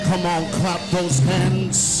Come on, clap those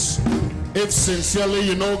hands. If sincerely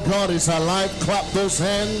you know God is alive, clap those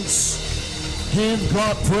hands. Give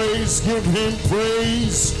God praise, give him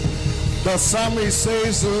praise. The psalmist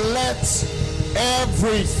says, let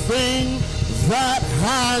everything that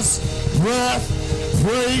has breath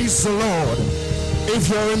praise the Lord. If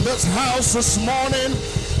you're in this house this morning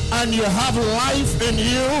and you have life in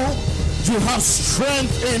you, you have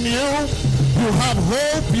strength in you, you have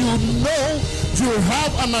hope, you know you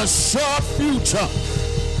have an assured future,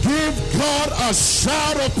 give God a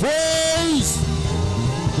shout of praise.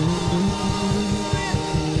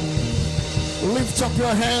 Lift up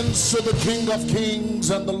your hands to the King of Kings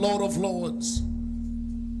and the Lord of Lords.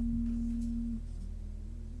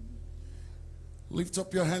 Lift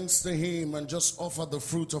up your hands to him and just offer the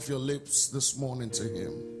fruit of your lips this morning to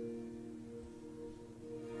him.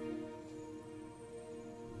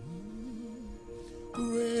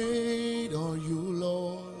 Great are you,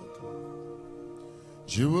 Lord.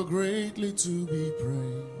 You are greatly to be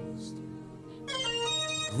praised.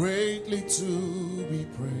 Greatly to be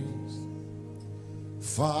praised.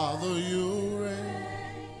 Father, you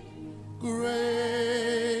reign.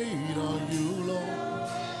 Great are you, Lord.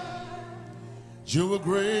 You are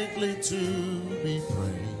greatly to be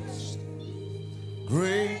praised.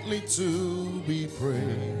 Greatly to be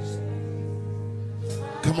praised.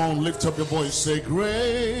 Come on, lift up your voice. Say,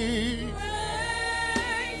 great.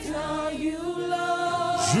 Great are you,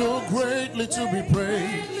 Lord. You're greatly to be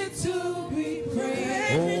praised. Greatly to be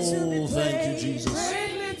praised. Oh, thank you, Jesus.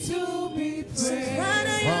 Greatly to be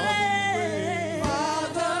praised.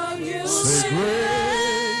 Father, you say,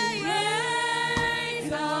 great.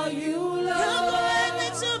 Great are you, Lord. Greatly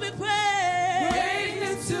to be praised.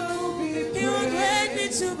 Greatly to be praised. You're greatly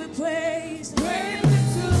to be praised. Greatly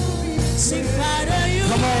to be praised. Sing, Father, you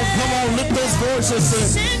Come on, lift those voices.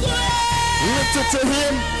 sing great. Lift it to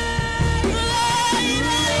him.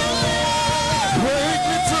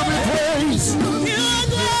 Greatly to be praised. You're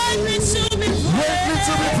greatly to be praised. Greatly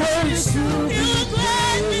to be praised. You're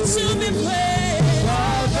greatly to be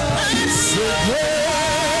praised. Say, great.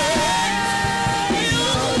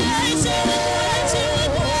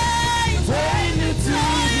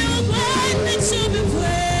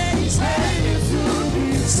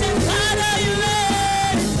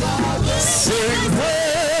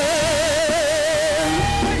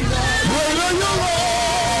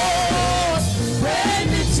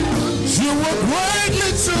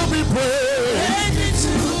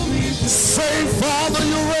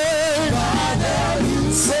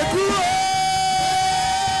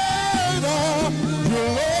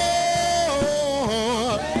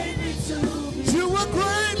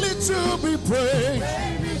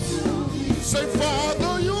 Say,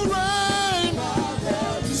 Father, you reign.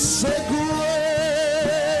 Say, great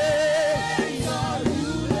are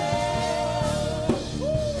you, Lord.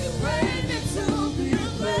 Greatly to be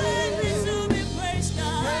praised. Greatly to be praised.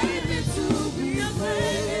 Father, you reign.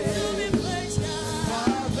 Greatly to be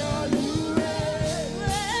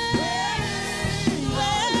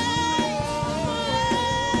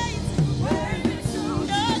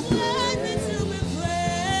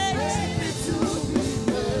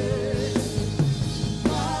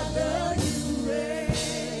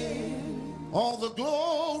all the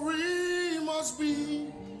glory must be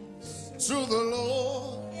to the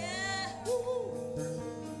Lord,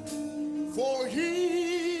 for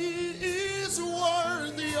he is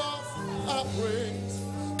worthy of our praise.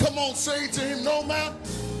 Come on, say to him, no man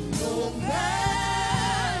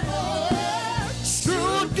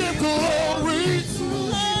should give glory,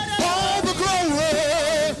 all the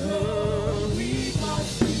glory.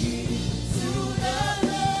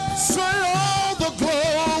 Say all the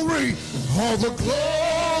glory. All the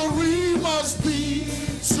glory must be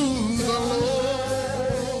to the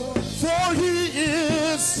Lord, for he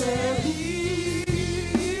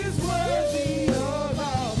is worthy of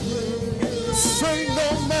our praise. Say no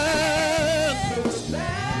man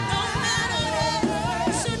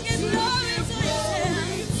should give glory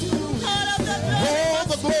to him. all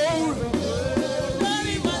the glory.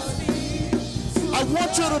 Glory must be. I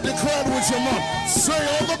want you to declare with your mouth. Say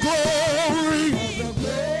all the glory.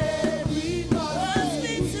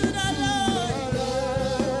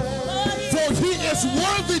 Is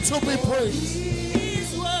worthy to be praised. His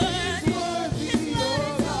word is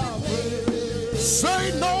worthy.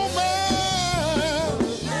 Say no man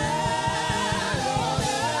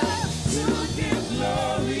Should give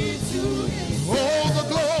glory to him. all the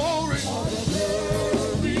glory,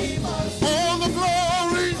 all the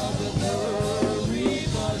glory,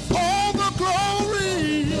 all the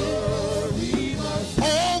glory,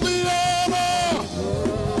 all the honor,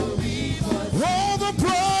 all the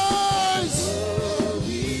praise.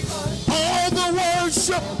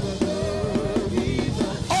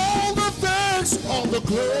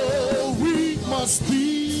 glory must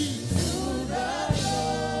be.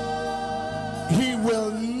 He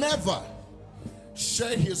will never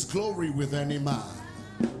share his glory with any man.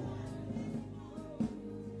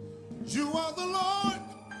 You are the Lord,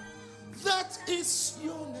 that is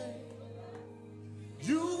your name.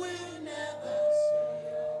 You will never share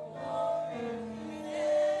your glory with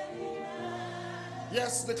any man.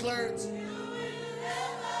 Yes, declare it. You will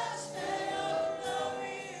never share your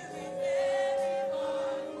glory with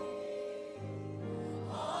anyone.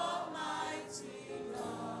 Almighty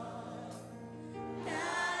God,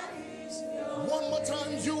 that is your name. One more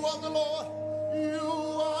time, you are the Lord. You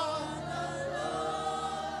are the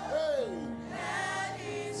Lord. Hey. That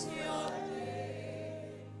is your name.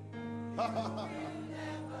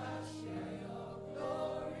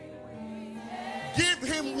 Give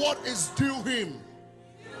him what is due him.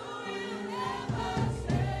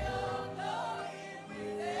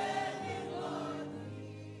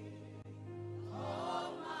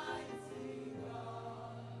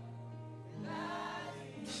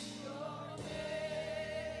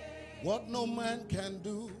 What no man can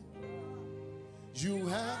do, you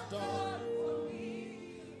have done.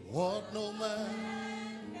 What no man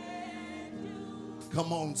can do.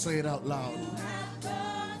 Come on, say it out loud.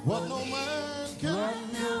 What no man can do. What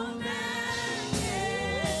no man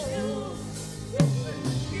can do.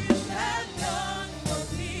 You have done for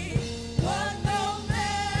me. What no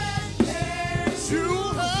man can do. You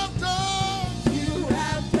have done. You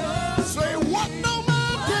have done. Say what no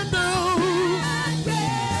man can do.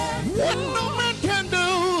 What no man can do.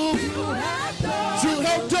 You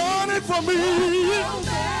have done it for me.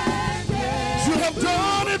 You have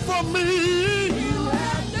done it for me.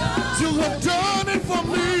 You have done it for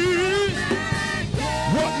me.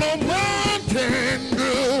 What no man can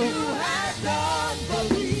do. You have done for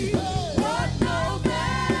me. What no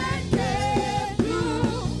man can do.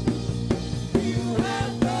 You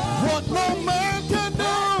have done. What no man can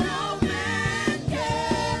do.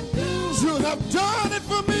 You have done it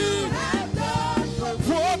for me.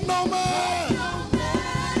 What no man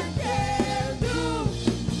can do.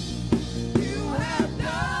 You have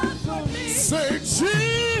done for me. Say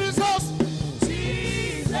Jesus.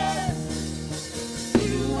 Jesus.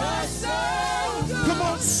 You are so good. Come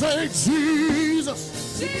on, say Jesus.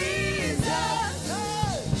 Jesus.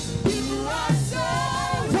 You are so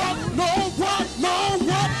good. What no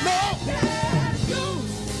can do.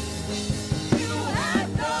 You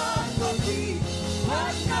have done for me.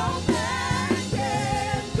 What no man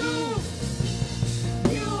can do.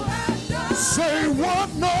 You have done. Say what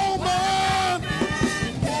no man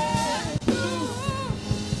can do.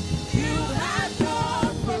 You have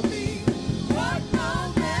done for me. What no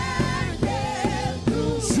man can do.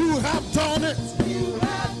 You have done it. You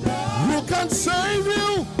have done. Who can save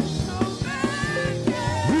you? No man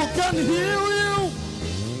can. Who can heal you?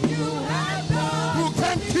 You have done. Who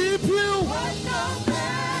can keep you? What no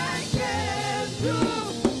man can do.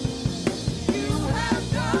 You have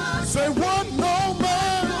done. Say what no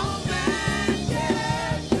man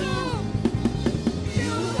can do.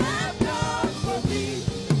 You have done for me.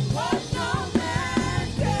 What no man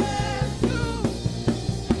can do.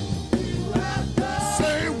 You have done.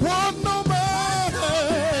 Say what no man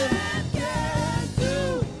can do.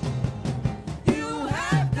 You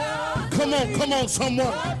have done. Come on,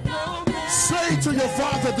 someone. Say to your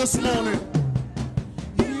father this morning.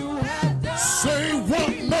 You have done. Say what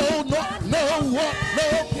what no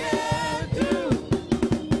can do.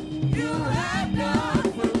 You have done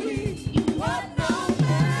for me what no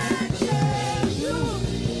man can do.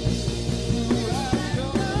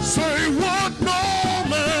 Say what no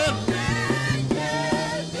man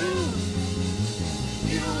can do.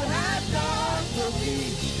 You have done for me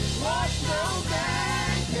what no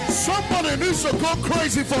man can do. Somebody needs to go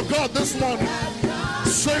crazy for God this morning.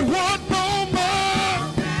 Say what no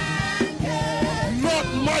man can do. Not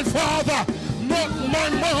my father, not my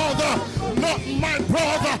mother, not my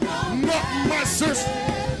brother, not my sister.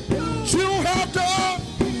 You have done.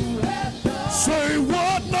 Say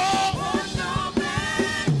what no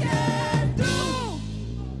man can do.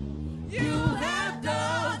 You have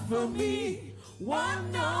done for me what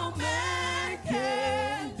no man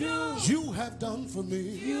can do. You have done for me.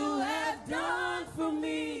 You have done for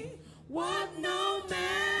me what no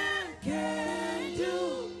man can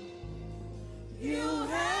do. You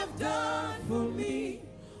have done for me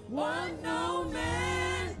what no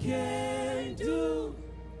man can do.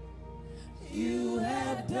 You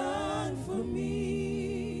have done for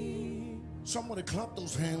me. Somebody clap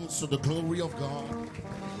those hands to the glory of God.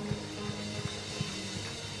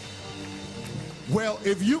 Well,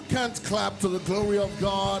 if you can't clap to the glory of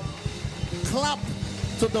God, clap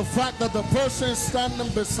to the fact that the person standing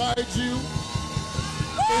beside you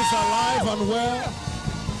is alive and well?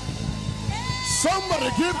 Somebody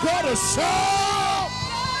give God a shout.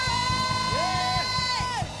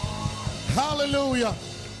 Hallelujah.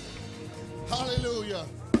 Hallelujah.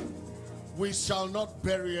 We shall not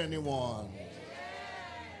bury anyone.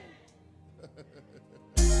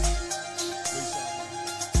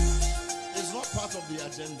 It's not part of the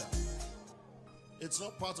agenda. It's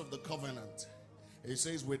not part of the covenant. It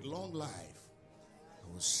says, with long life,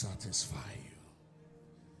 I will satisfy you.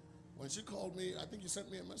 When she called me, I think you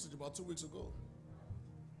sent me a message about 2 weeks ago.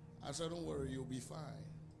 I said, don't worry, you'll be fine.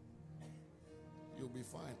 You'll be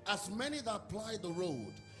fine. As many that ply the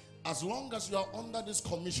road, as long as you are under this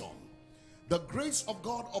commission, the grace of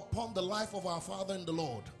God upon the life of our Father in the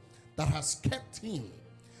Lord that has kept him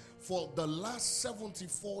for the last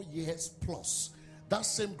 74 years plus, that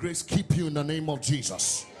same grace keep you in the name of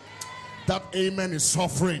Jesus. That amen is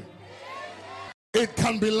suffering. It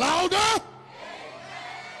can be louder.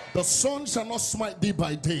 The sun shall not smite thee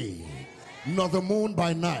by day, nor the moon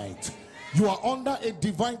by night. You are under a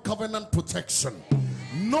divine covenant protection.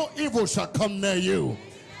 No evil shall come near you.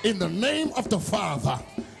 In the name of the Father,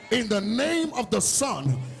 in the name of the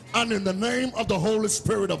Son, and in the name of the Holy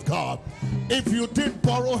Spirit of God. If you did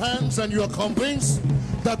borrow hands and you are convinced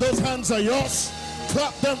that those hands are yours,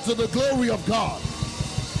 clap them to the glory of God.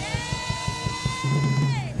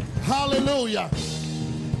 Hallelujah.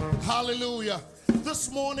 Hallelujah. This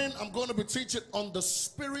morning I'm going to be teaching on the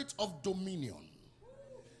spirit of dominion.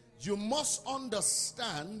 You must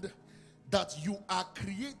understand that you are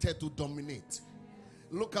created to dominate.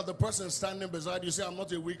 Look at the person standing beside you. Say, I'm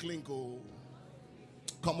not a weak link. Oh,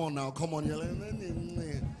 come on now, come on.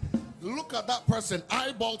 Look at that person,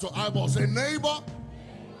 eyeball to eyeball. Say, neighbor,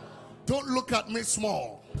 don't look at me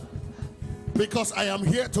small, because I am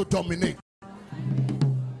here to dominate.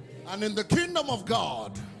 And in the kingdom of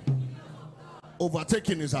God,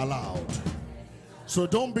 overtaking is allowed. So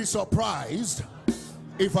don't be surprised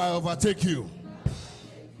if I overtake you.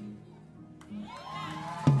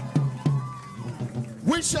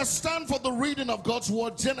 We shall stand for the reading of God's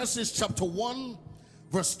word, Genesis chapter 1,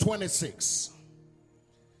 verse 26.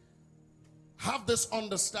 Have this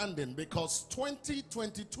understanding, because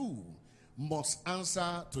 2022 must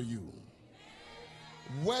answer to you.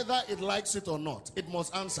 Whether it likes it or not, it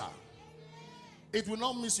must answer. It will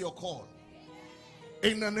not miss your call.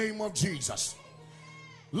 In the name of Jesus.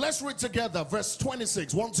 Let's read together verse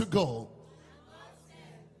 26. Want to go?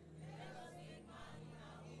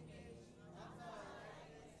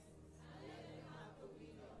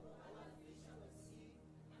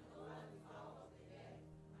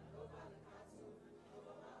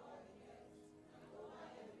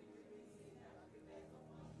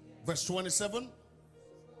 Verse 27.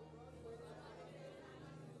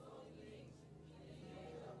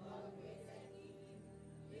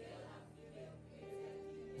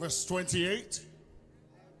 Verse 28.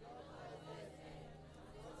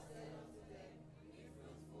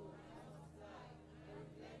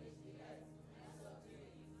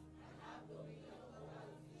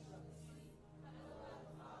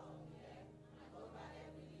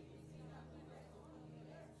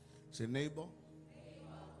 Say, neighbor,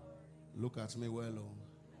 look at me well.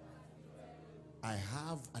 I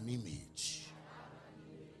have an image.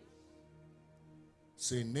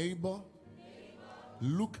 Say, neighbor,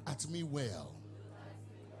 look at me well.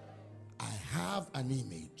 I have an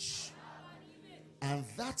image. And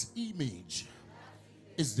that image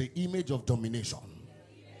is the image of domination.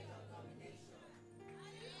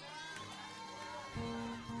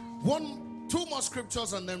 Two more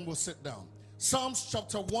scriptures and then we'll sit down. Psalms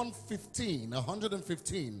chapter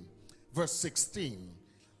 115, verse 16.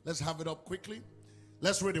 Let's have it up quickly.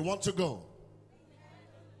 Let's read it. Want to go?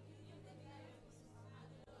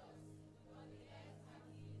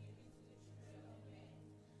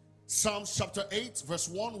 Psalms chapter 8, verse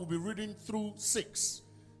 1. We'll be reading through 6.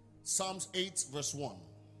 Psalms 8, verse 1.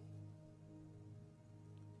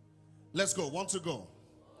 Let's go. Want to go?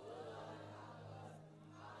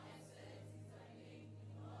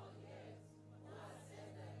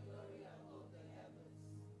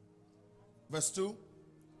 Verse 2.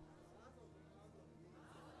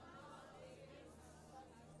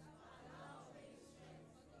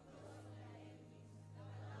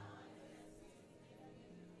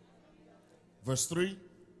 Verse 3.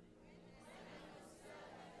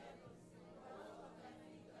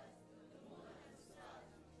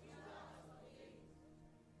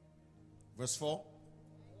 Verse 4.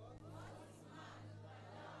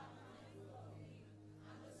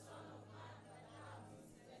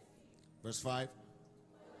 Verse 5.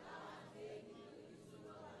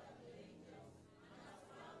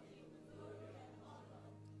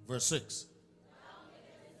 Verse 6.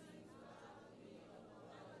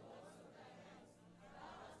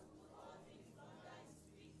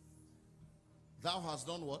 Thou hast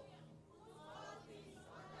done what?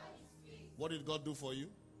 What did God do for you?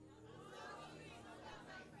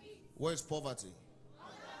 Where is poverty?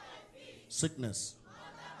 Sickness.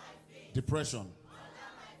 Depression.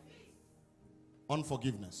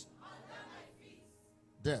 Unforgiveness.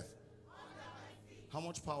 Death. How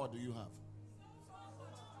much power do you have?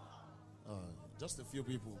 Just a few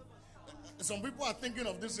people. Some people are thinking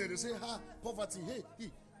of this. They say, poverty. Hey,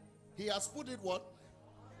 he has put it what?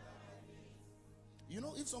 You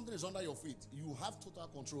know, if something is under your feet, you have total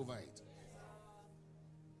control over it.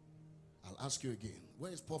 I'll ask you again.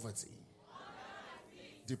 Where is poverty?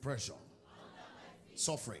 Depression.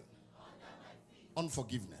 Suffering.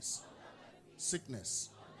 Unforgiveness. Sickness.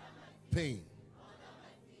 Pain.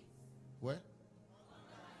 Where?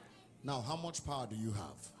 Now, how much power do you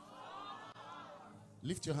have?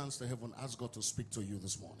 Lift your hands to heaven. Ask God to speak to you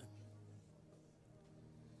this morning.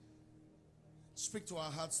 Speak to our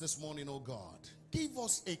hearts this morning, oh God. Give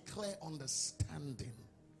us a clear understanding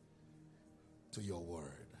to your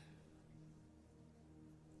word.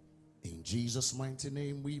 In Jesus' mighty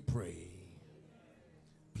name we pray.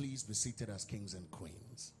 Please be seated as kings and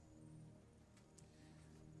queens.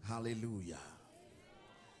 Hallelujah.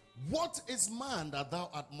 What is man that thou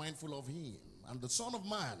art mindful of him, and the son of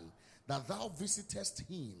man that thou visitest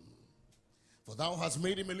him? For thou hast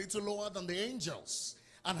made him a little lower than the angels,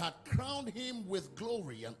 and had crowned him with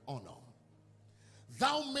glory and honor.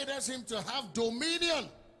 Thou madest him to have dominion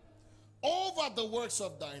over the works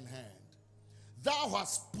of thine hand. Thou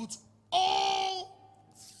hast put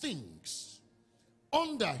all things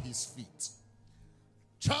under his feet.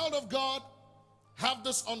 Child of God, have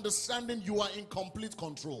this understanding: you are in complete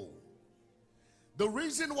control. The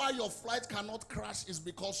reason why your flight cannot crash is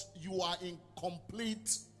because you are in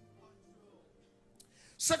complete.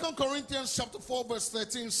 2 Corinthians chapter 4 verse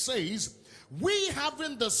 13 says, we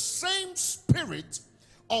having the same spirit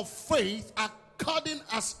of faith, according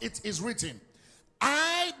as it is written,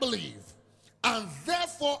 I believe, and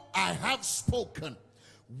therefore I have spoken.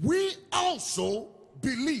 We also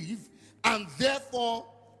believe, and therefore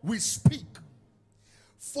we speak.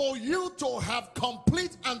 For you to have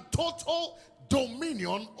complete and total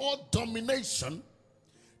dominion or domination,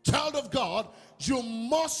 child of God, you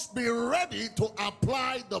must be ready to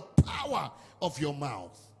apply the power of your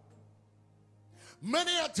mouth.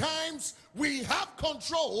 Many a times we have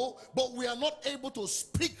control, but we are not able to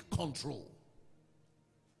speak control.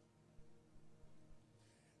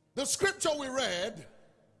 The scripture we read,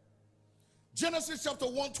 Genesis chapter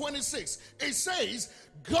 1:26, it says,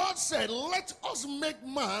 God said, let us make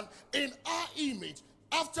man in our image,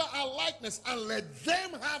 after our likeness, and let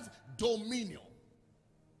them have dominion.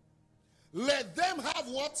 Let them have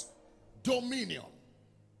what? Dominion.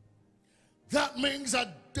 That means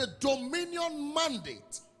that the dominion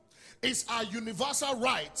mandate is our universal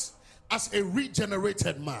right as a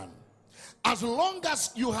regenerated man. As long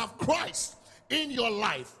as you have Christ in your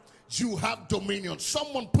life, you have dominion.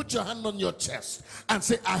 Someone put your hand on your chest and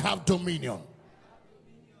say, I have dominion.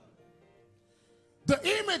 The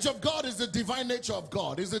image of God is the divine nature of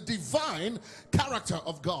God, is the divine character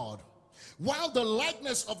of God. While the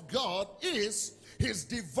likeness of God is his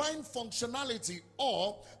divine functionality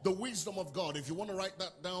or the wisdom of God. If you want to write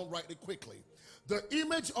that down, write it quickly. The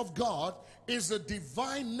image of God is the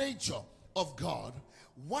divine nature of God,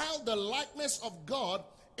 while the likeness of God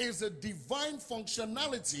is the divine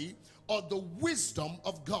functionality or the wisdom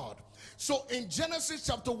of God. So in Genesis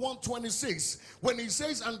chapter 1:26, when he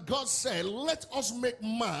says, and God said, let us make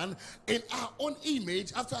man in our own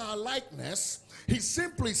image, after our likeness, he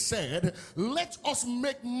simply said, let us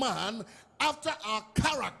make man after our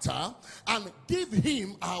character and give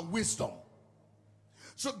him our wisdom.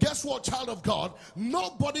 So guess what, child of God?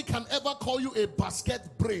 Nobody can ever call you a basket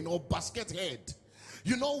brain or basket head.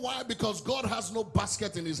 You know why? Because God has no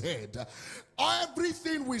basket in his head.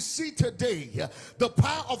 Everything we see today, the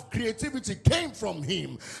power of creativity came from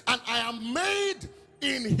him. And I am made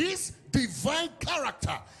in his divine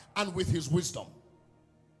character and with his wisdom.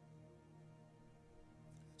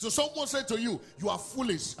 So someone said to you, you are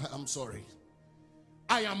foolish. I'm sorry.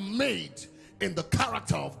 I am made in the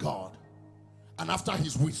character of God and after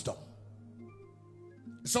his wisdom.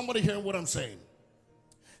 Is somebody hearing what I'm saying?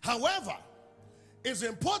 However, it's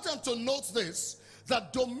important to note this,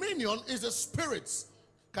 that dominion is a spirit.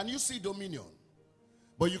 Can you see dominion?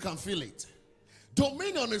 But you can feel it.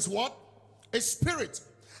 Dominion is what? A spirit.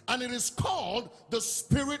 And it is called the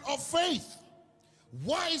spirit of faith.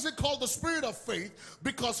 Why is it called the spirit of faith?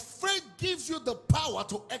 Because faith gives you the power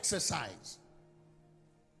to exercise.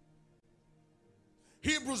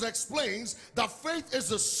 Hebrews explains that faith is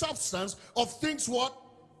the substance of things what?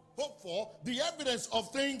 Hope for, the evidence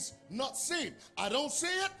of things not seen. I don't see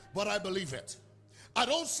it, but I believe it. I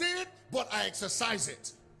don't see it, but I exercise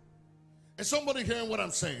it. Is somebody hearing what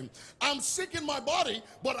I'm saying? I'm sick in my body,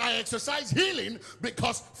 but I exercise healing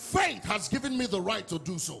because faith has given me the right to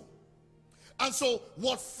do so. And so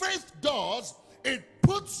what faith does, it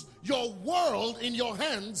puts your world in your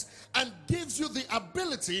hands and gives you the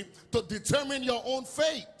ability to determine your own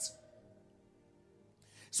fate.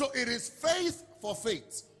 So it is faith for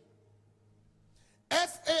faith.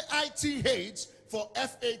 F-A-I-T-H for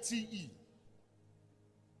F-A-T-E.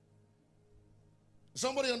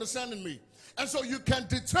 Somebody understanding me? And so you can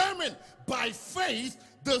determine by faith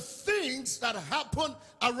the things that happen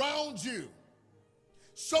around you.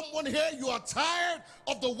 Someone here, you are tired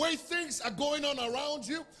of the way things are going on around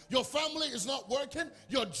you. Your family is not working.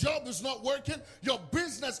 Your job is not working. Your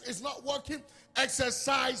business is not working.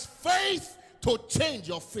 Exercise faith to change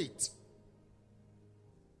your fate.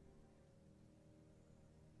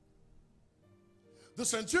 The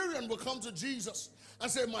centurion will come to Jesus and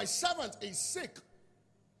say, my servant is sick.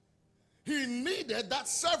 He needed that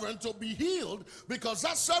servant to be healed because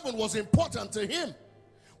that servant was important to him.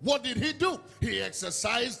 What did he do? He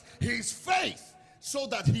exercised his faith so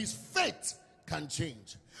that his fate can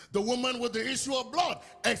change. The woman with the issue of blood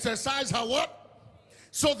exercised her what?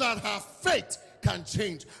 So that her fate can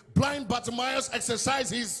change. Blind Bartimaeus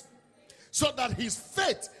exercised his so that his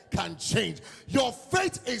fate can change. Your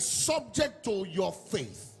fate is subject to your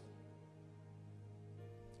faith.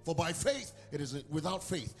 For by faith, without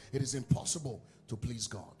faith, it is impossible to please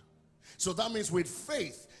God. So that means with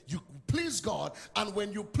faith, you please God, and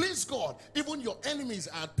when you please God, even your enemies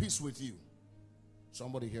are at peace with you.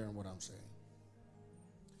 Somebody hearing what I'm saying?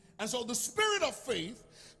 And so the spirit of faith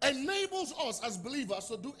enables us as believers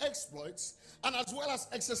to do exploits and as well as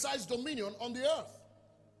exercise dominion on the earth.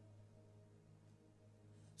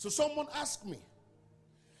 So someone asked me,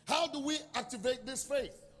 how do we activate this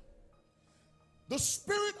faith? The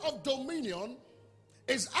spirit of dominion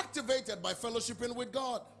is activated by fellowshipping with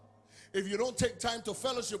God. If you don't take time to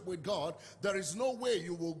fellowship with God, there is no way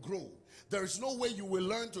you will grow. There is no way you will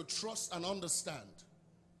learn to trust and understand.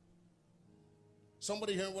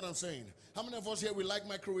 Somebody hearing what I'm saying? How many of us here, we like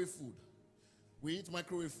microwave food? We eat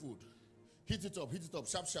microwave food. Heat it up,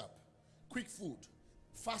 sharp, sharp. Quick food,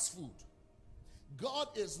 fast food. God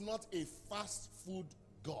is not a fast food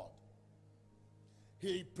God.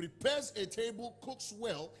 He prepares a table, cooks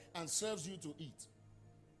well, and serves you to eat.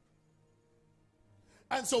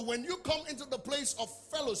 And so when you come into the place of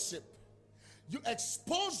fellowship, you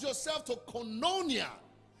expose yourself to koinonia,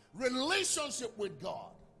 relationship with God.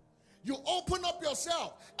 You open up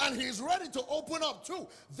yourself, and he's ready to open up too.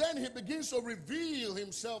 Then he begins to reveal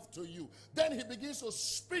himself to you. Then he begins to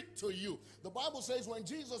speak to you. The Bible says when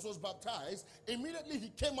Jesus was baptized, immediately he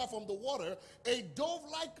came out from the water, a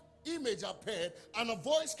dove-like image appeared, and a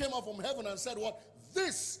voice came out from heaven and said, what?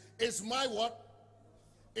 This is my what?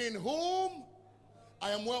 In whom I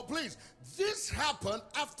am well pleased. This happened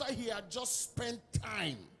after he had just spent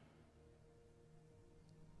time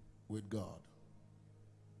with God.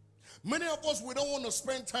 Many of us, we don't want to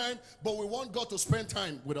spend time, but we want God to spend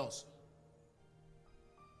time with us.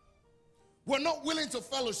 We're not willing to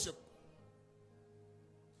fellowship.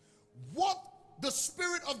 What the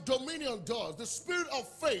spirit of dominion does, the spirit of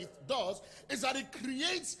faith does, is that it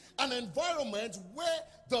creates an environment where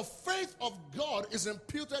the faith of God is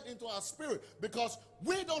imputed into our spirit, because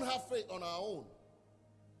we don't have faith on our own.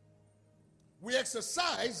 We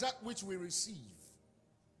exercise that which we receive.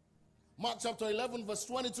 Mark chapter 11 verse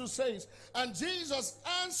 22 says, and Jesus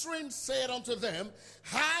answering said unto them,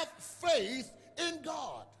 have faith in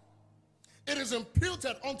God. It is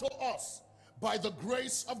imputed unto us by the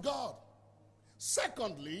grace of God.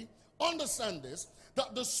 Secondly, understand this,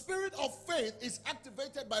 that the spirit of faith is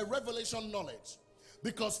activated by revelation knowledge.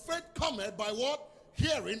 Because faith cometh by what?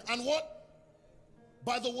 Hearing, and what?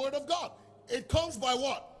 By the word of God. It comes by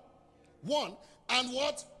what? One. And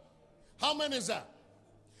what? How many is that?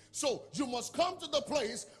 So you must come to the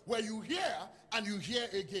place where you hear and you hear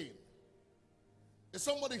again. Is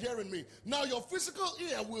somebody hearing me? Now your physical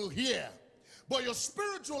ear will hear, but your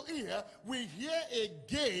spiritual ear will hear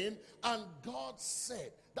again. And God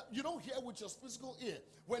said that you don't hear with your physical ear.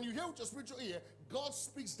 When you hear with your spiritual ear, God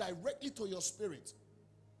speaks directly to your spirit.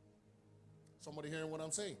 Somebody hearing what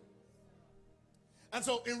I'm saying? And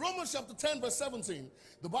so in Romans chapter 10 verse 17,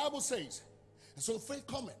 the Bible says, and so faith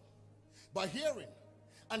cometh by hearing,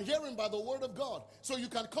 and hearing by the word of God. So you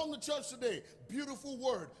can come to church today. Beautiful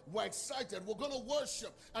word. We're excited. We're going to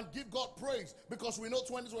worship and give God praise because we know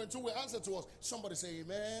 2022 will answer to us. Somebody say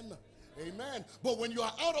amen. Amen. But when you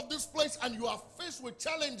are out of this place and you are faced with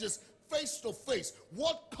challenges face to face,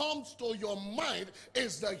 what comes to your mind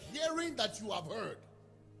is the hearing that you have heard.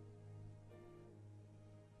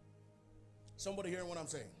 Somebody hearing what I'm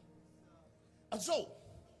saying? And so,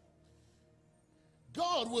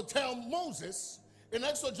 God will tell Moses in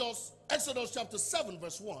Exodus chapter 7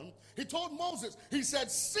 verse 1, he told Moses, he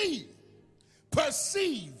said, see,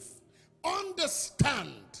 perceive,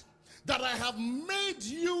 understand that I have made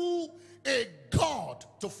you a God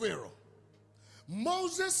to Pharaoh.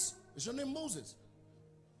 Moses, is your name Moses?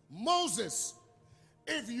 Moses,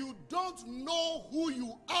 if you don't know who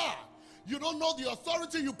you are, you don't know the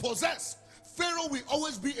authority you possess, Pharaoh will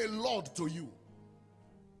always be a lord to you.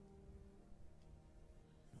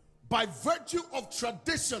 By virtue of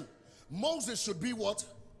tradition, Moses should be what?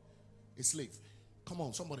 A slave. Come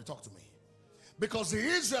on, somebody talk to me. Because the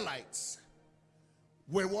Israelites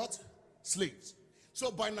were what? Slaves.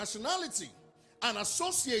 So by nationality and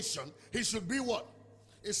association, he should be what?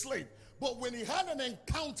 A slave. But when he had an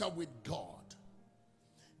encounter with God,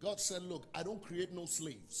 God said, look, I don't create no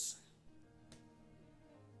slaves.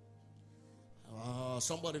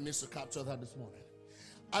 Somebody needs to capture that this morning.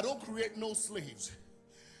 I don't create no slaves.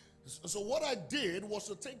 So what I did was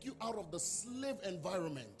to take you out of the slave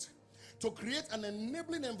environment, to create an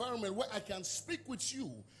enabling environment where I can speak with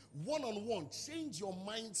you one-on-one, change your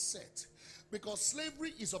mindset, because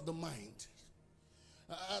slavery is of the mind.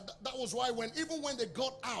 That was why even when they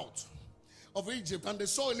got out of Egypt and they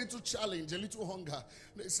saw a little challenge, a little hunger,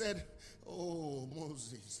 they said, oh,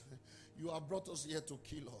 Moses, you have brought us here to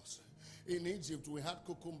kill us. In Egypt, we had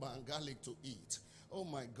cucumber and garlic to eat. Oh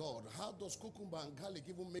my God, how does cucumber and garlic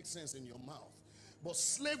even make sense in your mouth? But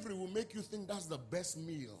slavery will make you think that's the best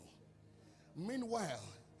meal. Meanwhile,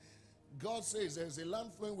 God says there's a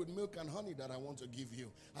land flowing with milk and honey that I want to give you.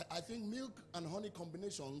 I think milk and honey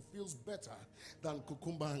combination feels better than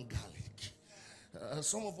cucumber and garlic.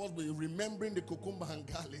 Some of us will be remembering the cucumber and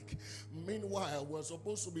garlic. Meanwhile, we're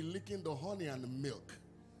supposed to be licking the honey and the milk.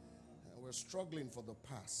 And we're struggling for the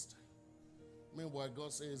past. Meanwhile,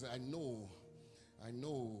 God says, I know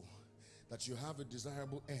that you have a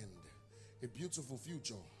desirable end, a beautiful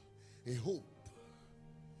future, a hope,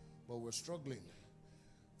 but we're struggling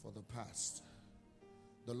for the past,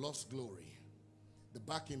 the lost glory, the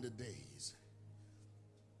back in the days.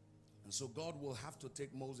 And so God will have to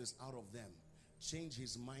take Moses out of them, change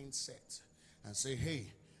his mindset, and say, hey,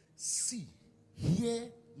 see, hear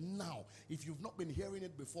now. If you've not been hearing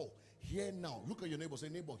it before, hear now. Look at your neighbor, say,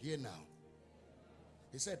 neighbor, hear now.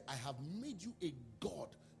 He said, I have made you a God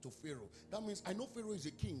to Pharaoh. That means I know Pharaoh is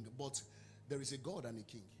a king, but there is a God and a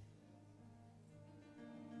king.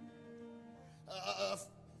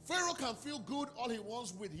 Pharaoh can feel good all he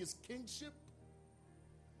wants with his kingship,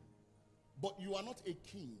 but you are not a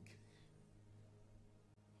king.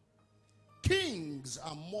 Kings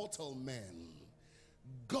are mortal men.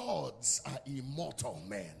 Gods are immortal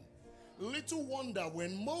men. Little wonder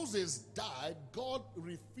when Moses died, God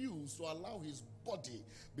refused to allow his body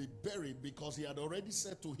be buried because he had already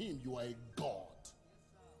said to him, you are a God.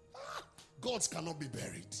 Gods cannot be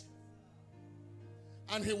buried.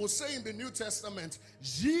 And he will say in the New Testament,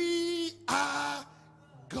 ye are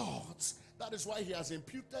gods. That is why he has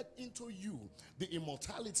imputed into you the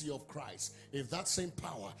immortality of Christ. If that same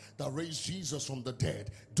power that raised Jesus from the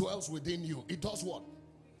dead dwells within you, it does what?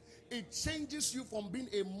 It changes you from being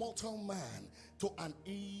a mortal man to an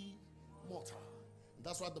immortal.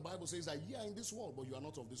 That's why the Bible says that you are in this world, but you are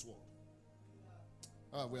not of this world.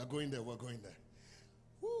 We are going there. We're going there.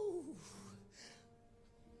 Woo.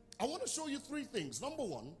 I want to show you three things. Number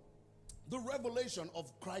one, the revelation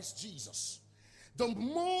of Christ Jesus. The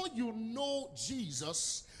more you know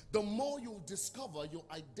Jesus, the more you'll discover your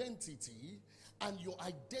identity and your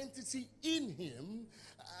identity in him.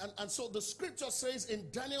 And so the scripture says in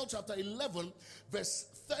Daniel chapter 11 verse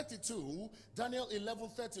 32, Daniel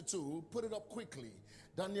 11:32, put it up quickly.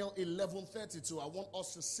 Daniel 11:32, I want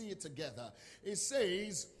us to see it together. It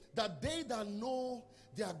says that they that know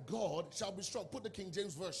their God shall be strong. Put the King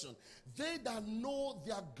James Version. They that know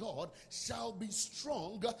their God shall be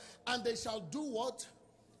strong, and they shall do what?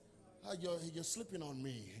 You're slipping on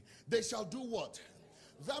me. They shall do what?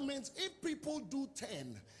 That means if people do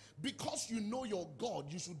 10, because you know your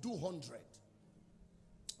God, you should do 100.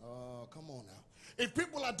 Come on now. If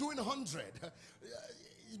people are doing 100,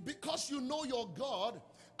 because you know your God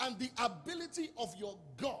and the ability of your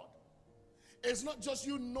God, It's not just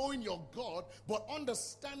you knowing your God, but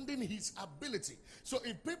understanding his ability. So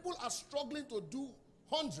if people are struggling to do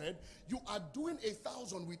 100, you are doing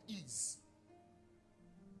 1,000 with ease.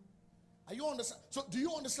 Are you understand? So do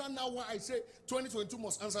you understand now why I say 2022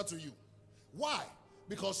 must answer to you? Why?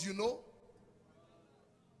 Because you know.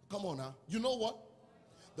 Come on now. You know what?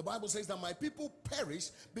 The Bible says that my people perish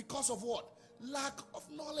because of what? Lack of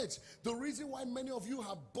knowledge. The reason why many of you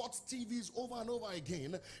have bought TVs over and over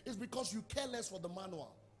again is because you care less for the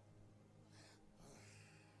manual.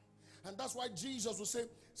 And that's why Jesus will say,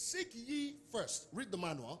 seek ye first, read the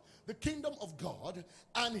manual, the kingdom of God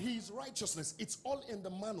and his righteousness. It's all in the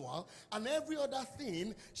manual, and every other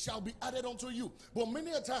thing shall be added unto you. But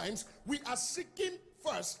many a times we are seeking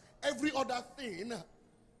first every other thing.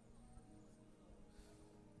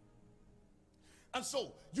 And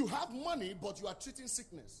so you have money, but you are treating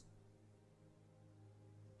sickness.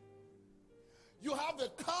 You have a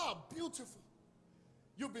car, beautiful.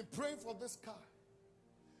 You've been praying for this car,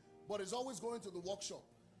 but it's always going to the workshop.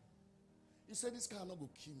 You say, this car not going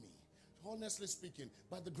to kill me. Honestly speaking,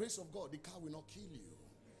 by the grace of God, the car will not kill you.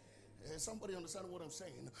 Somebody understand what I'm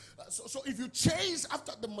saying? So if you chase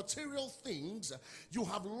after the material things, you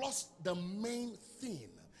have lost the main thing.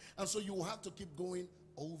 And so you will have to keep going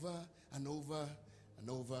over and over and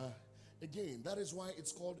over again. That is why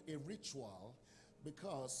it's called a ritual,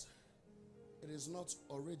 because it is not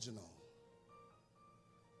original.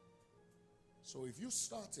 So if you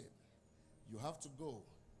started, you have to go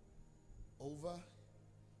over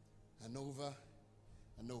and over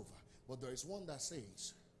and over. But there is one that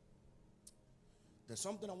says, there's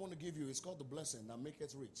something I want to give you. It's called the blessing that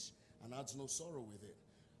maketh rich and adds no sorrow with it.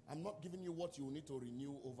 I'm not giving you what you need to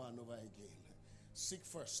renew over and over again. Seek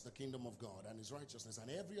first the kingdom of God and his righteousness,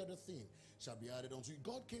 and every other thing shall be added unto you.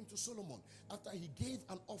 God came to Solomon after he gave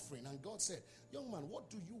an offering, and God said, young man, what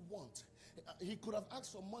do you want? He could have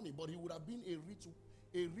asked for money, but he would have been a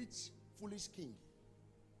rich, foolish king.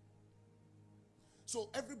 So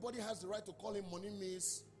everybody has the right to call him money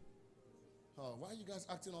miss. Why are you guys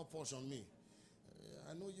acting all posh on me?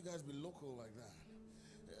 I know you guys be local like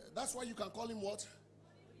that. That's why you can call him what?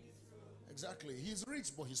 Exactly. He's rich,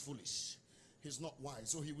 but he's foolish. He's not wise.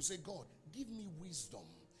 So he will say, God, give me wisdom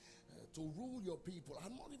to rule your people.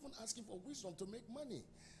 I'm not even asking for wisdom to make money.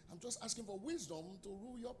 I'm just asking for wisdom to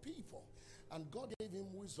rule your people. And God gave him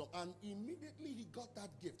wisdom. And immediately he got that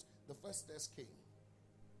gift. The first test came.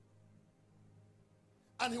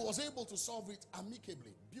 And he was able to solve it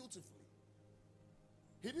amicably, beautifully.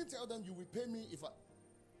 He didn't tell them, you will pay me if I...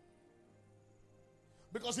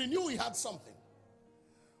 Because he knew he had something.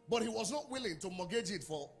 But he was not willing to mortgage it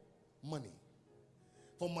for money,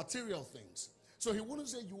 for material things. So he wouldn't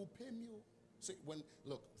say, you will pay me. Say,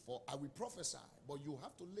 for I will prophesy, but you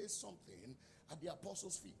have to lay something at the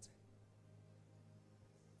apostles' feet.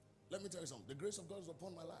 Let me tell you something. The grace of God is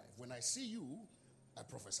upon my life. When I see you, I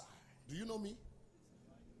prophesy. Do you know me?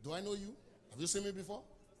 Do I know you? Have you seen me before?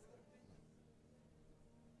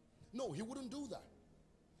 No, he wouldn't do that.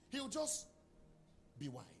 He'll just be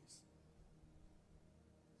wise.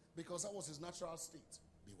 Because that was his natural state.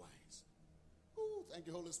 Be wise. Ooh, thank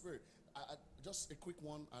you, Holy Spirit. Just a quick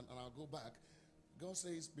one, and I'll go back. God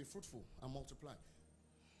says, be fruitful and multiply.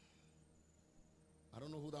 I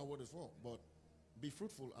don't know who that word is for, but be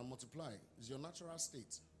fruitful and multiply is your natural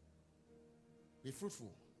state. Be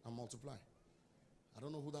fruitful and multiply. I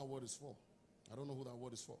don't know who that word is for. I don't know who that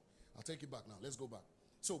word is for. I'll take it back now. Let's go back.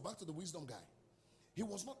 So back to the wisdom guy. He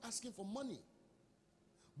was not asking for money.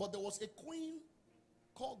 But there was a queen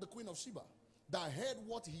called the Queen of Sheba that heard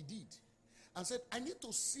what he did and said, I need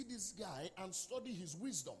to see this guy and study his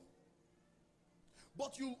wisdom.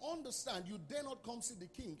 But you understand, you dare not come see the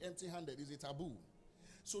king empty-handed. It's a taboo.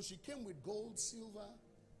 So she came with gold, silver,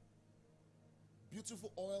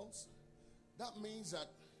 beautiful oils. That means that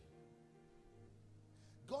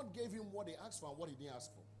God gave him what he asked for and what he didn't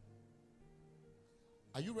ask for.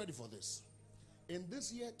 Are you ready for this? In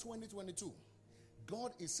this year, 2022,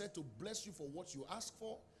 God is said to bless you for what you asked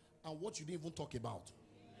for and what you didn't even talk about.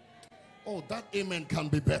 Oh, that amen can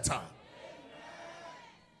be better.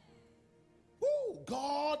 Woo,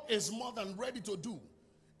 God is more than ready to do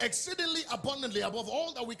exceedingly abundantly above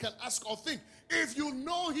all that we can ask or think. If you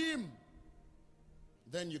know him,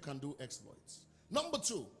 then you can do exploits. Number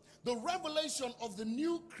two, the revelation of the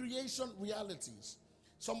new creation realities.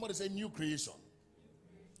 Somebody say new creation.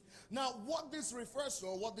 Now, what this refers to,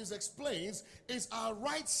 or what this explains, is our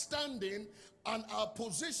right standing and our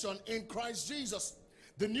position in Christ Jesus.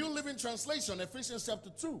 The New Living Translation, Ephesians chapter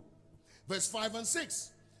 2, verse 5 and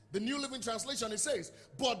 6. The New Living Translation, it says,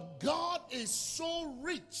 but God is so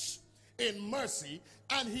rich in mercy,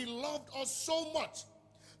 and he loved us so much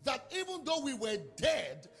that even though we were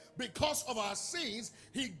dead because of our sins,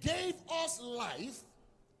 he gave us life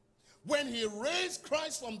when he raised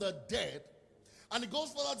Christ from the dead. And he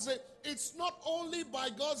goes further to say, it's not only by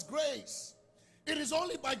God's grace. It is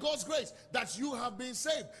only by God's grace that you have been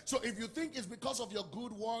saved. So if you think it's because of your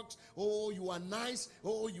good works, oh, you are nice,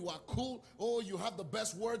 oh, you are cool, oh, you have the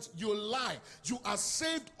best words, you lie. You are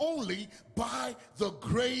saved only by the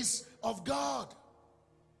grace of God.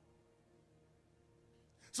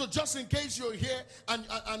 So just in case you're here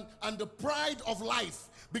and the pride of life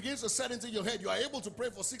begins to set into your head, you are able to pray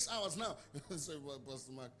for 6 hours now. Say, well,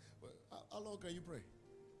 Pastor Mark, how long can you pray?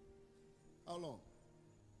 How long?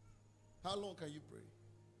 How long can you pray?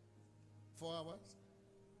 4 hours?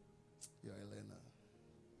 Yeah, Elena.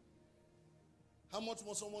 How much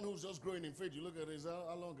more someone who's just growing in faith? You look at it,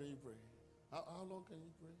 how long can you pray? How long can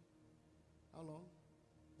you pray? How long?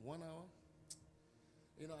 1 hour?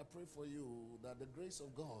 You know, I pray for you that the grace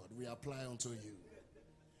of God will apply unto you.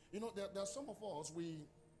 You know, there are some of us, we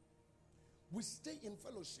stay in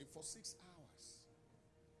fellowship for 6 hours,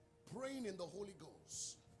 praying in the Holy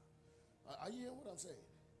Ghost. Are you hearing what I'm saying?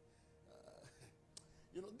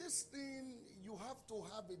 You know, this thing, you have to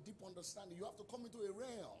have a deep understanding. You have to come into a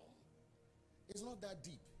realm. It's not that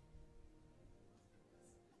deep.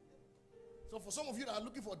 So for some of you that are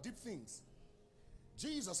looking for deep things,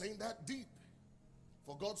 Jesus ain't that deep.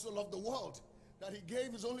 For God so loved the world that he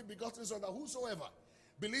gave his only begotten Son, that whosoever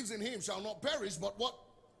believes in him shall not perish, but what?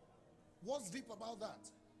 What's deep about that?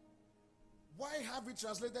 Why have it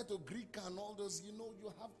translated to Greek and all those? You know,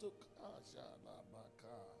 you have to.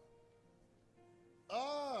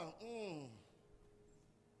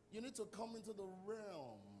 You need to come into the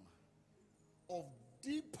realm of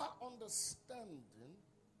deeper understanding.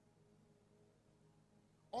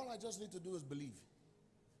 All I just need to do is believe.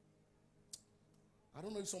 I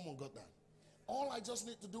don't know if someone got that. All I just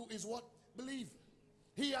need to do is what? Believe.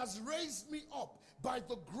 He has raised me up by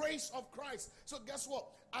the grace of Christ. So guess what?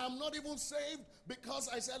 I am not even saved because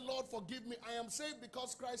I said, Lord, forgive me. I am saved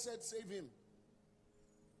because Christ said, save him.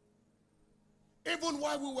 Even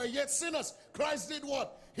while we were yet sinners, Christ did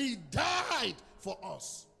what? He died for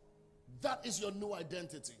us. That is your new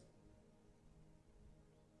identity.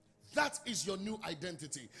 That is your new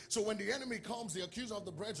identity. So when the enemy comes, the accuser of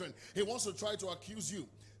the brethren, he wants to try to accuse you.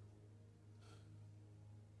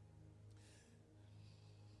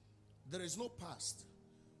 There is no past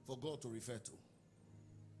for God to refer to.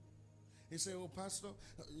 He said, oh, Pastor,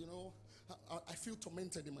 you know, I feel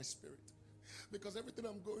tormented in my spirit. Because everything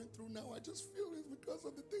I'm going through now, I just feel it's because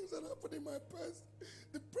of the things that happened in my past.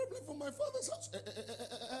 The problem for my father's house.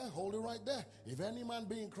 Hold it right there. If any man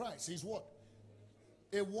be in Christ, he's what?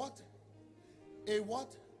 A what? A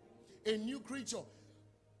what? A new creature.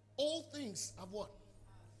 All things have what?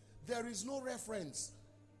 There is no reference.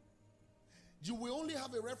 You will only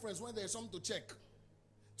have a reference when there's something to check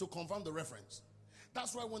to confirm the reference.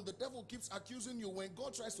 That's why when the devil keeps accusing you, when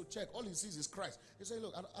God tries to check, all he sees is Christ. He says,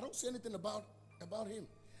 look, I don't see anything about him.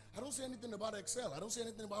 I don't see anything about Excel. I don't see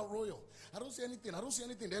anything about Royal. I don't see anything. I don't see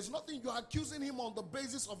anything. There's nothing. You're accusing him on the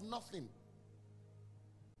basis of nothing.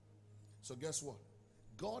 So guess what?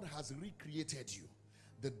 God has recreated you.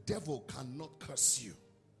 The devil cannot curse you.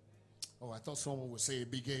 Oh, I thought someone would say a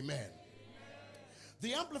big amen.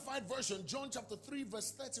 The Amplified Version, John chapter 3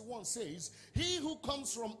 verse 31 says, he who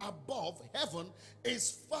comes from above heaven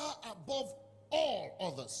is far above all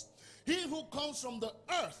others. He who comes from the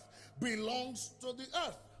earth belongs to the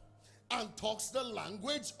earth and talks the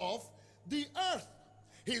language of the earth.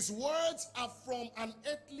 His words are from an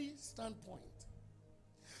earthly standpoint.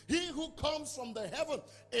 He who comes from the heaven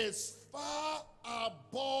is far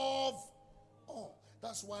above all.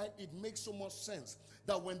 That's why it makes so much sense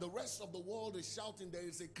that when the rest of the world is shouting, there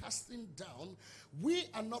is a casting down. We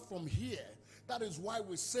are not from here. That is why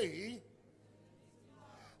we say,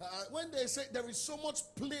 when they say there is so much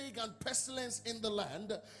plague and pestilence in the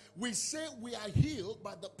land, we say we are healed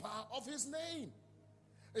by the power of his name.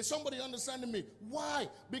 Is somebody understanding me? Why?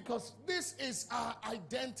 Because this is our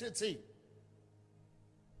identity.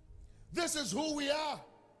 This is who we are.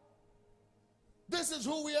 This is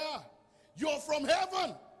who we are. You're from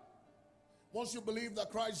heaven. Once you believe that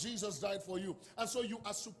Christ Jesus died for you, and so you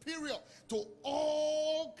are superior to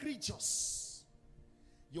all creatures.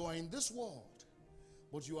 You are in this world,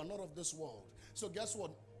 but you are not of this world. So guess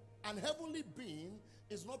what? An heavenly being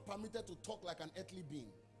is not permitted to talk like an earthly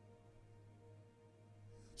being.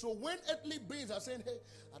 So when earthly beings are saying, hey,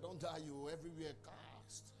 I don't die, you everywhere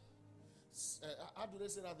cast. How do they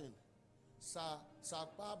say that thing? Ça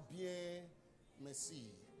pas bien, merci.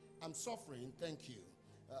 I'm suffering, thank you.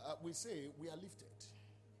 we say we are lifted.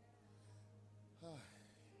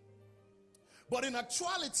 But in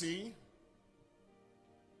actuality,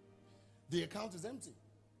 the account is empty.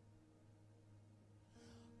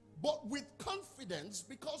 But with confidence,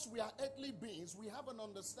 because we are earthly beings, we have an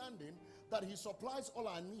understanding that he supplies all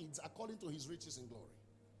our needs according to his riches in glory.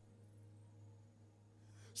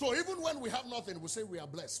 So even when we have nothing, we say we are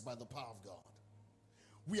blessed by the power of God.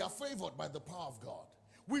 We are favored by the power of God.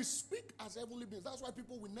 We speak as heavenly beings. That's why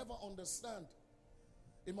people will never understand.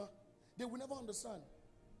 Emma, they will never understand.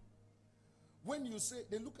 When you say,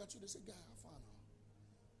 they look at you, they say, "Guy, how far now?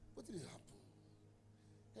 What did it happen?"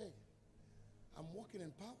 Hey, I'm walking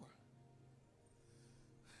in power.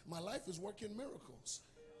 My life is working miracles.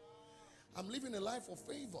 I'm living a life of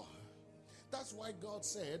favor. That's why God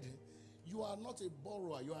said, you are not a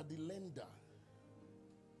borrower, you are the lender.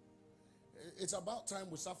 It's about time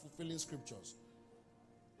we start fulfilling scriptures.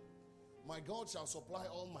 My God shall supply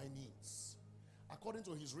all my needs according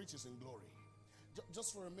to his riches in glory.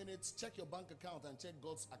 Just for a minute, check your bank account and check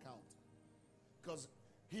God's account. Because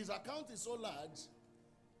his account is so large,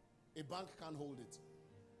 a bank can't hold it.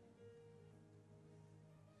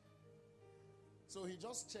 So he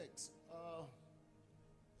just checks.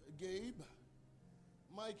 Gabe,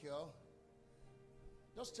 Michael,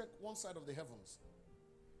 just check one side of the heavens.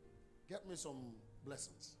 Get me some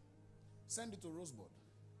blessings. Send it to Rosebud.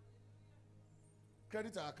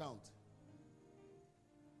 Credit her account.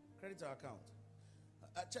 Credit her account.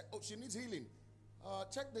 Check. Oh, she needs healing.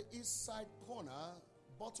 Check the east side corner,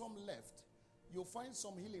 bottom left. You'll find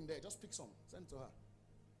some healing there. Just pick some. Send it to her.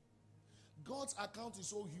 God's account is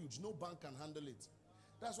so huge, no bank can handle it.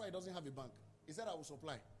 That's why he doesn't have a bank. He said, I will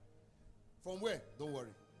supply. From where? Don't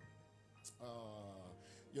worry.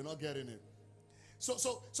 You're not getting it. So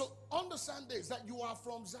understand this, that you are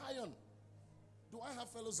from Zion. Do I have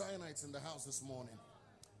fellow Zionites in the house this morning?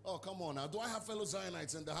 Oh, come on now. Do I have fellow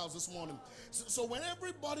Zionites in the house this morning? So when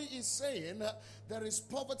everybody is saying there is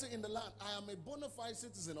poverty in the land, I am a bona fide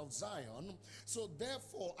citizen of Zion. So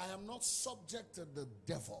therefore, I am not subject to the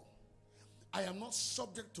devil. I am not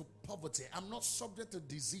subject to poverty. I'm not subject to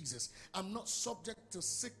diseases. I'm not subject to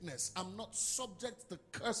sickness. I'm not subject to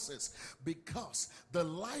curses, because the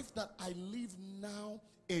life that I live now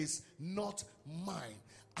is not mine.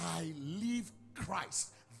 I live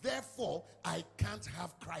Christ. Therefore, I can't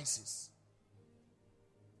have crisis.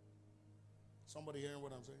 Somebody hearing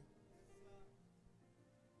what I'm saying?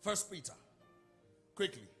 1 Peter.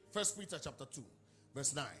 Quickly. 1 Peter chapter 2,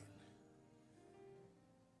 verse 9.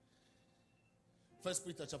 1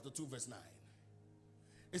 Peter chapter 2, verse 9.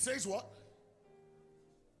 It says what?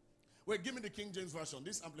 Wait, give me the King James Version.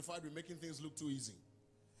 This amplified will making things look too easy.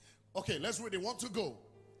 Okay, let's read it. Want to go?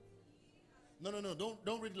 No.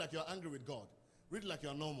 Don't read it like you're angry with God. Read it like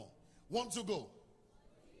you're normal. Want to go?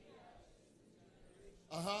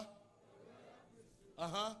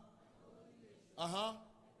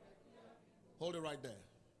 Hold it right there.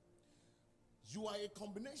 You are a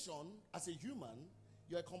combination, as a human,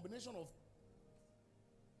 you're a combination of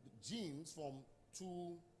genes from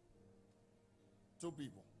two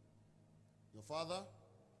people. Your father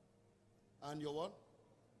and your what?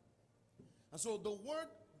 And so the word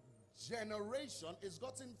generation is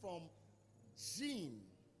gotten from gene,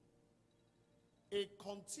 a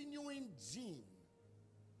continuing gene.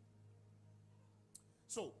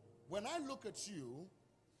 So when I look at you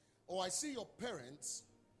or I see your parents,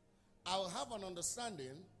 I'll have an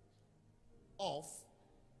understanding of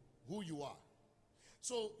who you are.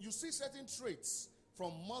 So you see certain traits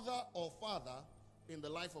from mother or father in the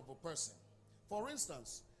life of a person. For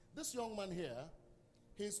instance, this young man here,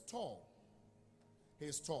 he's tall.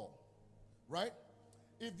 He's tall, right?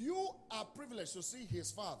 If you are privileged to see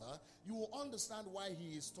his father, you will understand why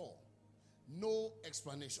he is tall. No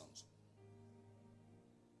explanations.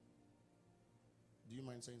 Do you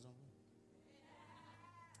mind saying something?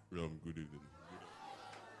 Good evening.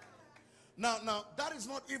 Now, that is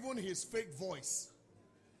not even his fake voice.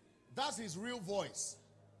 That's his real voice.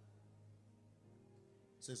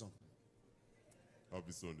 Say something.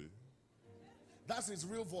 Happy Sunday. That's his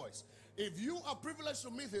real voice. If you are privileged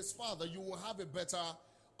to meet his father, you will have a better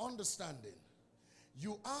understanding.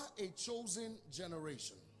 You are a chosen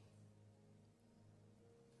generation.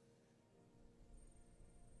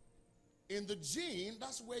 In the gene,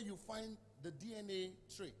 that's where you find the DNA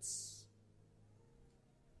traits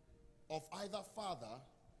of either father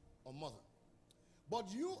or mother. But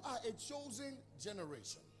you are a chosen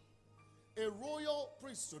generation, a royal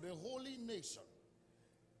priesthood, a holy nation.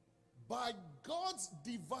 By God's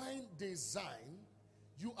divine design,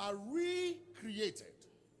 you are recreated.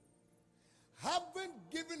 Having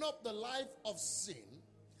given up the life of sin,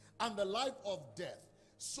 and the life of death.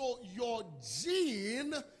 So your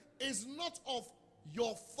gene is not of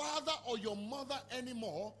your father or your mother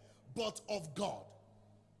anymore, but of God.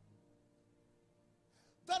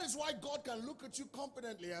 That is why God can look at you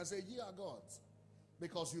confidently and say, ye are gods,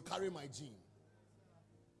 because you carry my gene.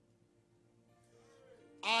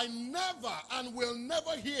 I never and will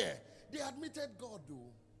never hear. They admitted God,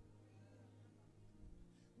 though.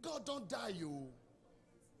 God don't die, you.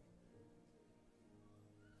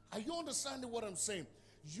 Are you understanding what I'm saying?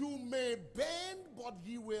 You may bend, but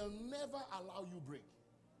he will never allow you break.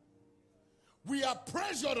 We are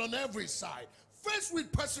pressured on every side, faced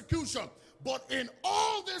with persecution, but in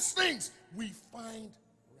all these things, we find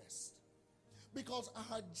rest. Because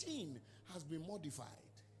our gene has been modified.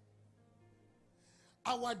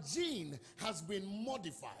 Our gene has been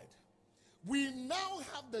modified. We now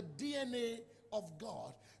have the DNA of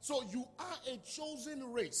God. So you are a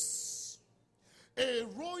chosen race, a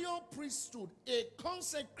royal priesthood, a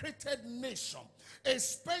consecrated nation, a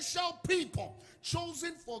special people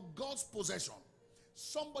chosen for God's possession.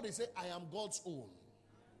 Somebody say, I am God's own.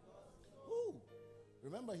 Ooh.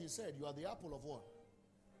 Remember, he said, you are the apple of what?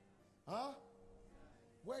 Huh?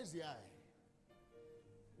 Where is the eye?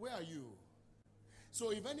 Where are you?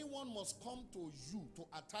 So if anyone must come to you to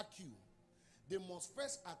attack you, they must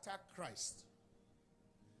first attack Christ,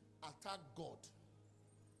 attack God,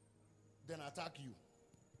 then attack you.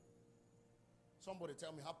 Somebody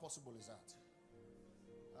tell me, how possible is that?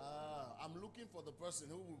 I'm looking for the person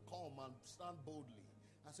who will come and stand boldly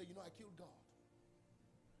and say, you know, I killed God.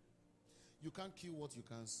 You can't kill what you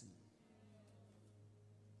can't see.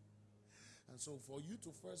 And so for you to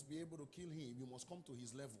first be able to kill him, you must come to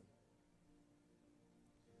his level.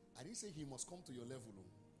 I didn't say he must come to your level.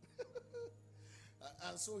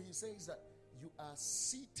 And so he says that you are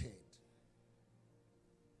seated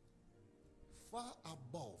far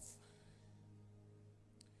above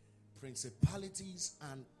principalities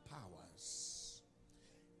and powers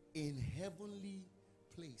in heavenly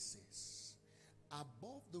places,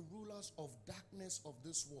 above the rulers of darkness of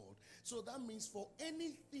this world. So that means for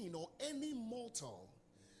anything or any mortal,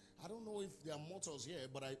 I don't know if there are mortals here,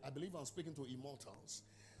 but I believe I'm speaking to immortals,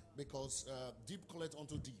 because deep calleth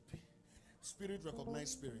unto deep, spirit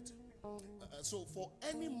recognize spirit. So for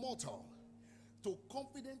any mortal to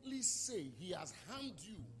confidently say he has harmed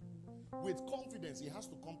you with confidence, he has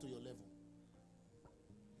to come to your level.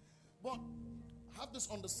 But have this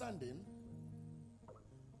understanding,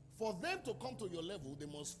 for them to come to your level, they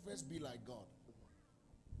must first be like God.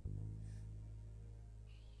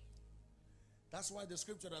 That's why the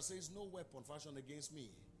scripture that says, no weapon fashioned against me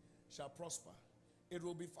shall prosper. It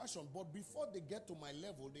will be fashioned, but before they get to my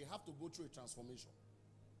level, they have to go through a transformation.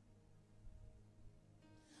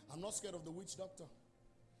 I'm not scared of the witch doctor,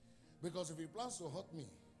 because if he plans to hurt me,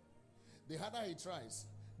 the harder he tries,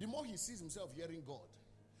 the more he sees himself hearing God,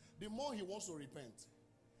 the more he wants to repent.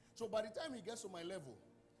 So by the time he gets to my level,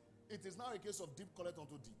 it is now a case of deep collect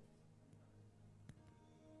unto deep.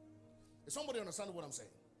 Is somebody understand what I'm saying?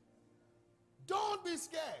 Don't be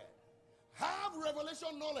scared. Have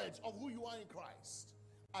revelation knowledge of who you are in Christ.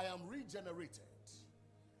 I am regenerated.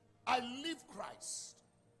 I live Christ.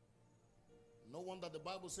 No wonder the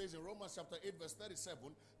Bible says in Romans chapter 8 verse 37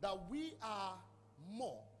 that we are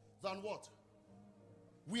more than what?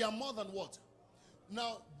 We are more than what?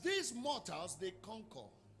 Now these mortals, they conquer.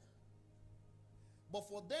 But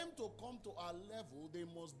for them to come to our level, they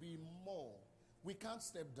must be more. We can't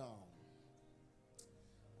step down.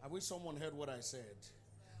 I wish someone heard what I said.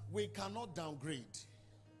 We cannot downgrade.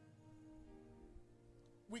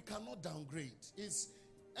 We cannot downgrade. Is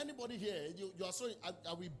anybody here, you are saying,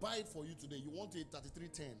 I will buy it for you today. You want it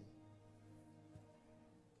 3310.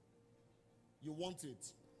 You want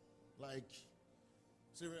it. Like,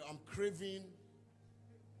 say, I'm craving.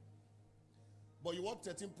 But you want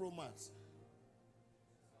 13 Pro Max.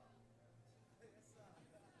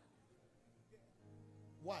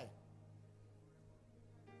 Why?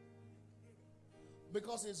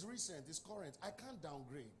 Because it's recent, it's current. I can't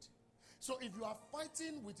downgrade. So if you are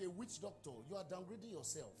fighting with a witch doctor, you are downgrading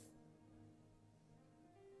yourself.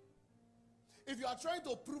 If you are trying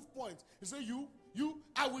to prove points, you say,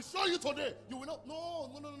 I will show you today. You will not.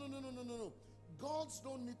 No. Gods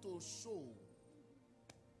don't need to show.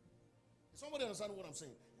 Somebody understand what I'm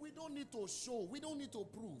saying? We don't need to show. We don't need to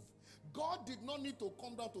prove. God did not need to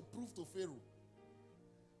come down to prove to Pharaoh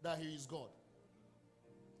that he is God.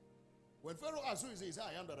 When Pharaoh asked, who is he? He said,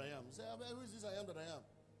 I am that I am. He said, who is this I am that I am?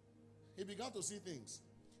 He began to see things.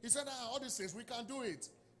 He said, all these things, we can do it.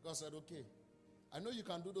 God said, okay, I know you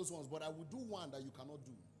can do those ones, but I will do one that you cannot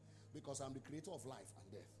do, because I'm the creator of life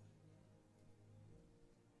and death.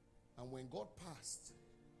 And when God passed,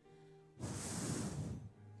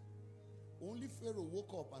 only Pharaoh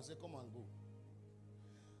woke up and said, come and go.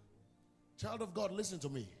 Child of God, listen to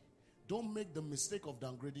me. Don't make the mistake of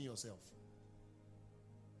downgrading yourself.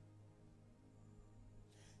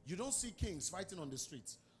 You don't see kings fighting on the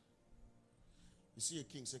streets. You see a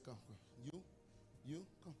king, say, come. You,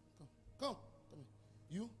 come.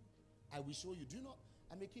 You, I will show you. Do you know,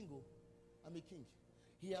 I'm a king, oh. I'm a king.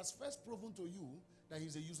 He has first proven to you that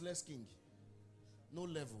he's a useless king. No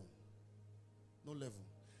level.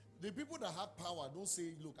 The people that have power don't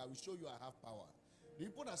say, look, I will show you I have power. The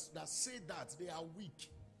people that say that, they are weak.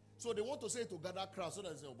 So they want to say to gather crowd so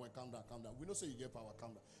that they say, oh boy, calm down. We don't say you get power,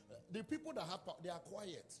 calm down. The people that have power, they are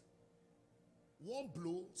quiet. One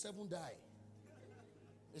blow, 7 die.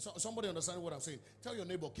 Is somebody understand what I'm saying? Tell your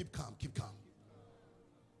neighbor, keep calm.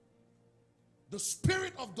 The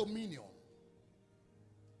spirit of dominion.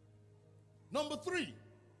 Number 3,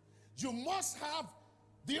 you must have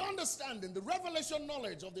the understanding, the revelation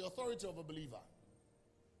knowledge of the authority of a believer.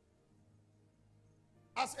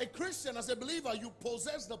 As a Christian, as a believer, you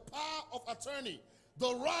possess the power of attorney,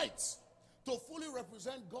 the right to fully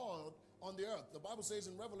represent God on the earth. The Bible says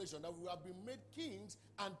in Revelation that we have been made kings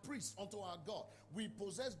and priests unto our God. We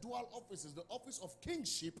possess dual offices, the office of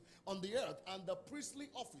kingship on the earth and the priestly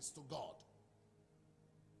office to God.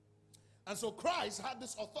 And so Christ had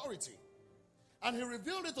this authority. And he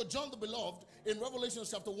revealed it to John the Beloved in Revelation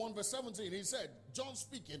chapter 1 verse 17. He said, John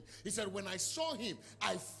speaking, he said, when I saw him,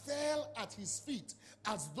 I fell at his feet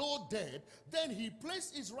as though dead. Then he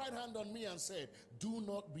placed his right hand on me and said, do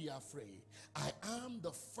not be afraid. I am the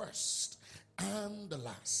first and the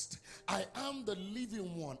last. I am the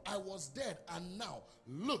living one. I was dead, and now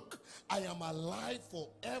look, I am alive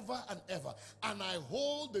forever and ever. And I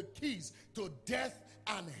hold the keys to death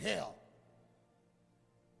and hell.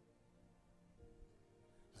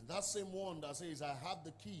 And that same one that says, I have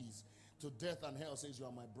the keys to death and hell, says, you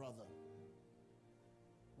are my brother.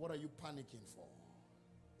 What are you panicking for?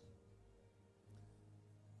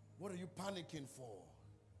 What are you panicking for?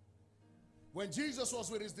 When Jesus was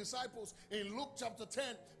with his disciples in Luke chapter 10,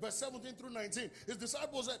 verse 17 through 19, his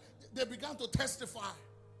disciples, they began to testify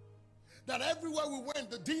that everywhere we went,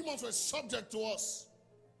 the demons were subject to us.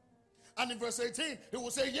 And in verse 18, he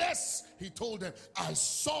will say, yes, he told them, I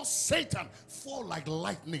saw Satan fall like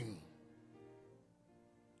lightning.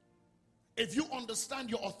 If you understand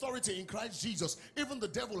your authority in Christ Jesus, even the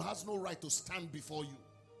devil has no right to stand before you.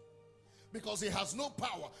 Because he has no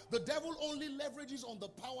power. The devil only leverages on the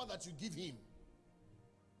power that you give him.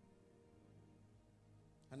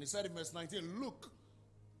 And he said in verse 19, look,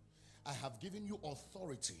 I have given you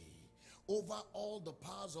authority over all the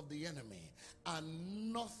powers of the enemy,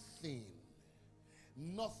 and nothing,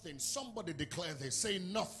 somebody declare this, say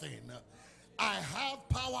nothing. I have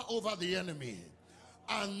power over the enemy,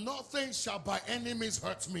 and nothing shall by enemies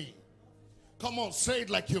hurt me. Come on, say it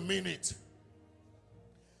like you mean it.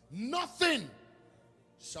 Nothing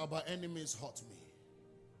shall by enemies hurt me.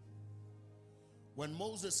 When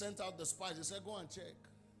Moses sent out the spies, he said, go and check.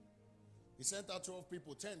 He sent out 12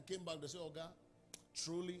 people, 10 came back, they said, oh God,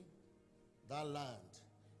 truly that land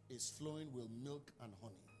is flowing with milk and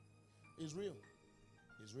honey. It's real.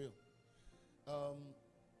 It's real.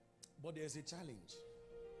 But there's a challenge.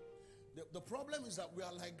 The problem is that we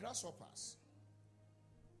are like grasshoppers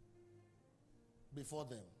before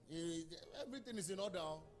them. Everything is in order,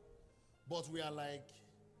 but we are like.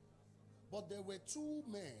 But there were 2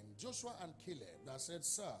 men, Joshua and Caleb, that said,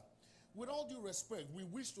 sir, with all due respect, we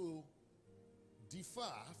wish to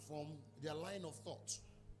differ from their line of thought.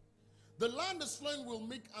 The land is flowing with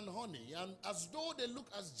milk and honey, and as though they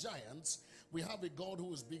look as giants, we have a God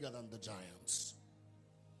who is bigger than the giants.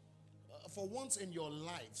 For once in your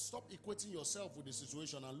life, stop equating yourself with the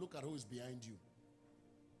situation and look at who is behind you.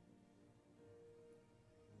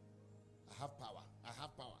 I have power.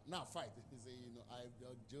 Now fight. They say, I'm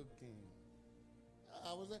joking.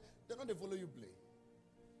 They're not going to follow you play.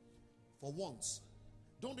 For once,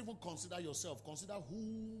 don't even consider yourself. Consider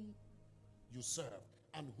whom you serve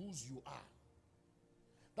and whose you are.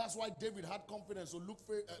 That's why David had confidence to look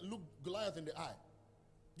Goliath in the eye.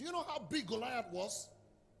 Do you know how big Goliath was?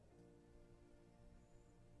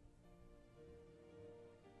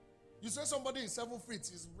 You say somebody is 7 feet,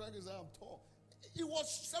 his bragging is I'm tall. He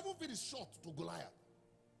was 7 feet is short to Goliath.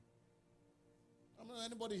 I mean,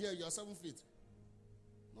 anybody here, you are 7 feet?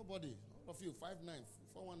 Nobody. All of you, 5'9",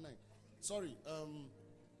 419. Sorry,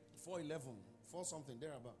 4'11", 4 something,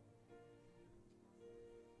 thereabout.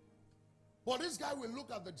 But this guy will look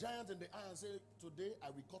at the giant in the eye and say, today I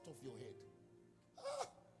will cut off your head.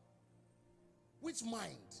 Which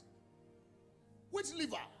mind? Which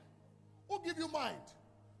liver? Who give you mind?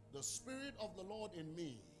 The Spirit of the Lord in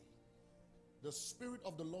me. The Spirit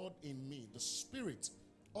of the Lord in me. The Spirit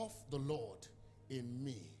of the Lord in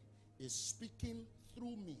me is speaking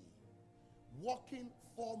through me, walking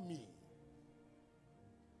for me.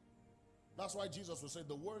 That's why Jesus will say,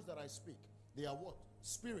 the words that I speak, they are what?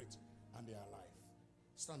 Spirit, and they are life.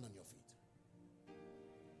 Stand on your feet.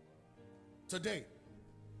 Today,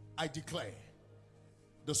 I declare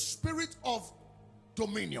the spirit of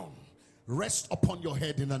dominion rest upon your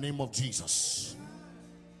head in the name of Jesus.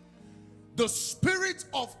 The spirit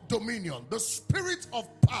of dominion, the spirit of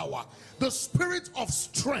power, the spirit of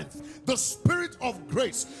strength, the spirit of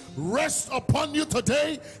grace rest upon you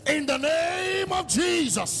today in the name of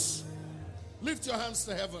Jesus. Lift your hands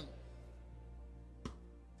to heaven.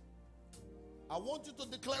 I want you to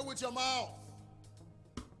declare with your mouth.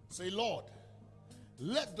 Say, Lord,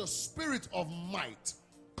 let the spirit of might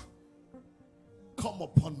come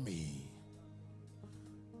upon me.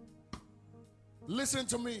 Listen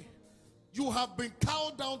to me. You have been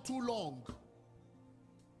cowed down too long.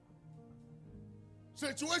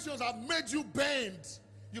 Situations have made you bend.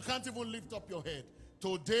 You can't even lift up your head.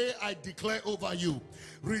 Today I declare over you,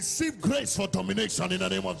 receive grace for domination in the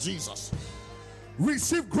name of Jesus.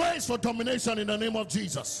 Receive grace for domination in the name of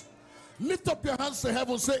Jesus. Lift up your hands to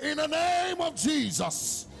heaven. Say, in the name of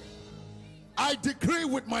Jesus, I decree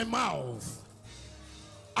with my mouth.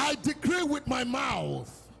 I decree with my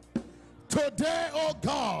mouth. Today, oh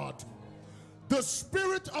God, the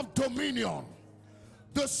spirit of dominion,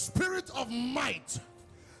 the spirit of might,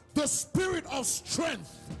 the spirit of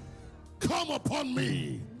strength come upon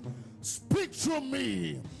me. Speak through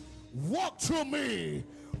me. Walk through me.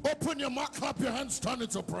 Open your mouth, clap your hands, turn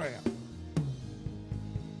it to prayer.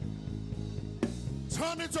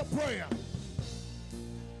 Turn it to prayer.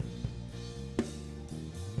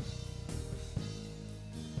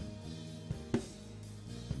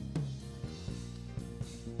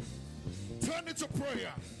 Turn it to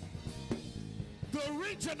prayer. The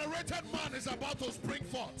regenerated man is about to spring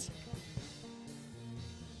forth.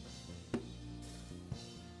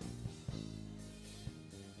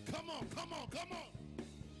 Come on, come on, come on.